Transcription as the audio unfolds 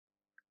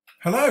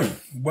Hello,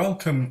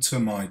 welcome to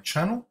my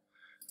channel.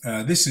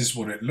 This is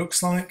what it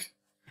looks like.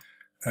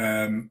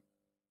 So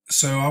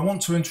I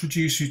want to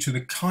introduce you to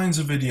the kinds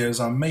of videos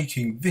I'm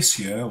making this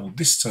year or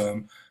this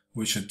term,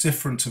 which are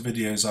different to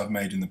videos I've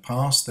made in the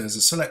past. There's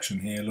a selection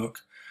here,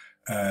 look.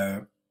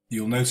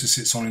 You'll notice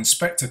it's on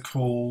inspector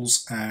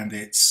calls and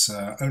it's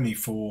only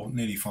for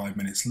nearly 5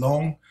 minutes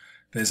long.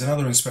 There's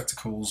another inspector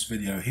calls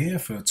video here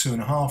for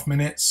 2.5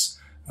 minutes,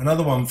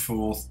 another one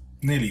for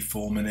nearly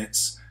 4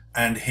 minutes,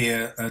 and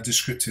here a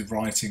descriptive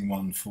writing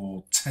one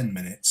for 10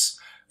 minutes.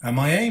 And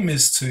my aim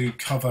is to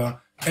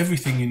cover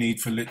everything you need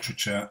for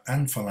literature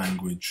and for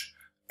language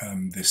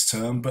this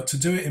term, but to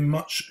do it in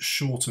much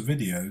shorter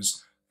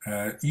videos,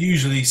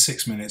 usually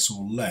 6 minutes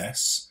or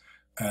less.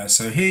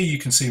 So here you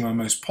can see my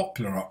most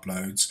popular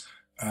uploads.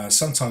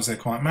 Sometimes they're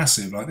quite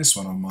massive, like this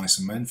one on Mice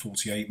and Men,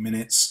 48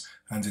 minutes,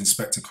 and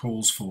Inspector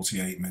Calls,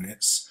 48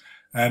 minutes.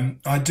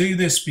 I do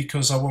this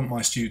because I want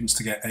my students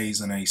to get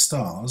A's and A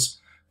stars.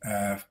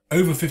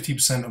 Over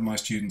 50% of my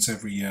students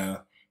every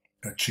year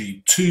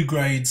achieve 2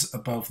 grades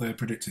above their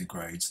predicted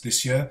grades.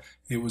 This year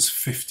it was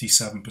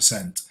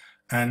 57%.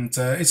 And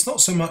it's not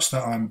so much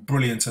that I'm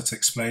brilliant at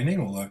explaining,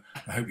 although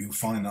I hope you'll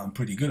find that I'm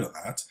pretty good at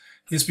that.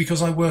 It's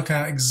because I work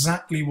out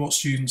exactly what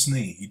students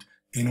need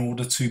in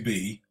order to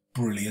be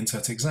brilliant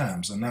at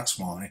exams, and that's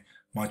why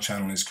my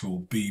channel is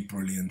called Be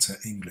Brilliant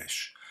at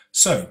English.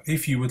 So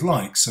if you would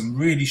like some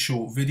really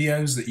short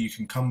videos that you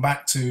can come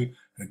back to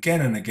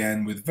again and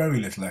again with very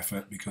little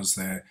effort because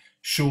they're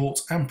short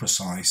and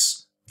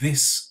precise,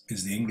 this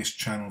is the English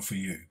channel for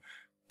you.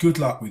 Good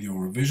luck with your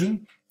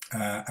revision,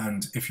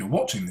 and if you're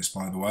watching this,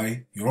 by the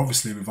way, you're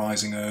obviously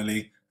revising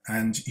early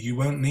and you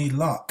won't need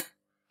luck.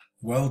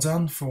 Well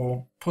done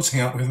for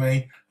putting up with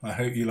me. I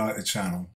hope you like the channel.